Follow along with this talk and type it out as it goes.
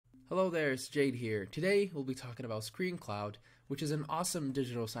Hello there, it's Jade here. Today we'll be talking about ScreenCloud, which is an awesome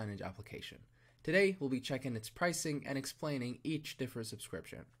digital signage application. Today we'll be checking its pricing and explaining each different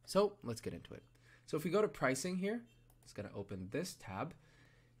subscription. So let's get into it. So if we go to pricing here, it's going to open this tab.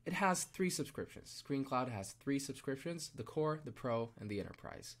 It has 3 subscriptions. ScreenCloud has 3 subscriptions: the Core, the Pro, and the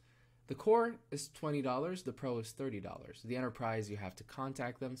Enterprise. The Core is $20, the Pro is $30. The Enterprise, you have to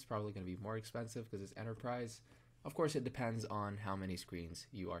contact them. It's probably going to be more expensive because it's Enterprise. Of course, it depends on how many screens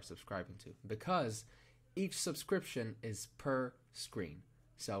you are subscribing to, because each subscription is per screen.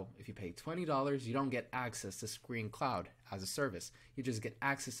 So if you pay $20, you don't get access to ScreenCloud as a service. You just get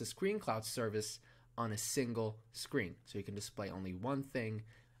access to ScreenCloud service on a single screen. So you can display only one thing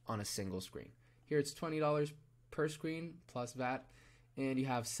on a single screen. Here it's $20 per screen plus VAT, and you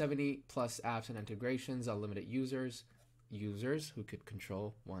have 70 plus apps and integrations, unlimited users who could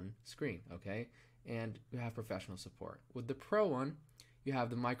control one screen, okay? And you have professional support. With the Pro one, you have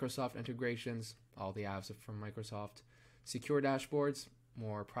the Microsoft integrations, all the apps are from Microsoft, secure dashboards,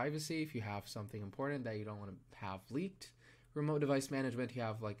 more privacy if you have something important that you don't want to have leaked, remote device management, you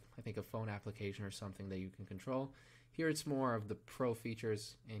have, like, I think a phone application or something that you can control. Here it's more of the Pro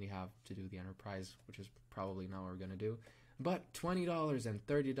features, and you have to do the Enterprise, which is probably not what we're going to do. But $20 and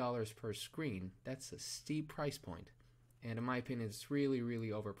 $30 per screen, that's a steep price point. And in my opinion, it's really, really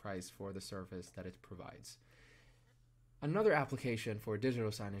overpriced for the service that it provides. Another application for digital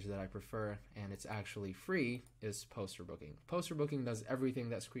signage that I prefer, and it's actually free, is posterbooking. Posterbooking does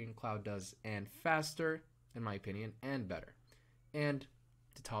everything that ScreenCloud does, and faster, in my opinion, and better. And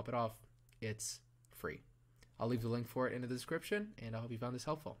to top it off, it's free. I'll leave the link for it in the description, and I hope you found this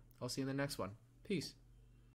helpful. I'll see you in the next one. Peace.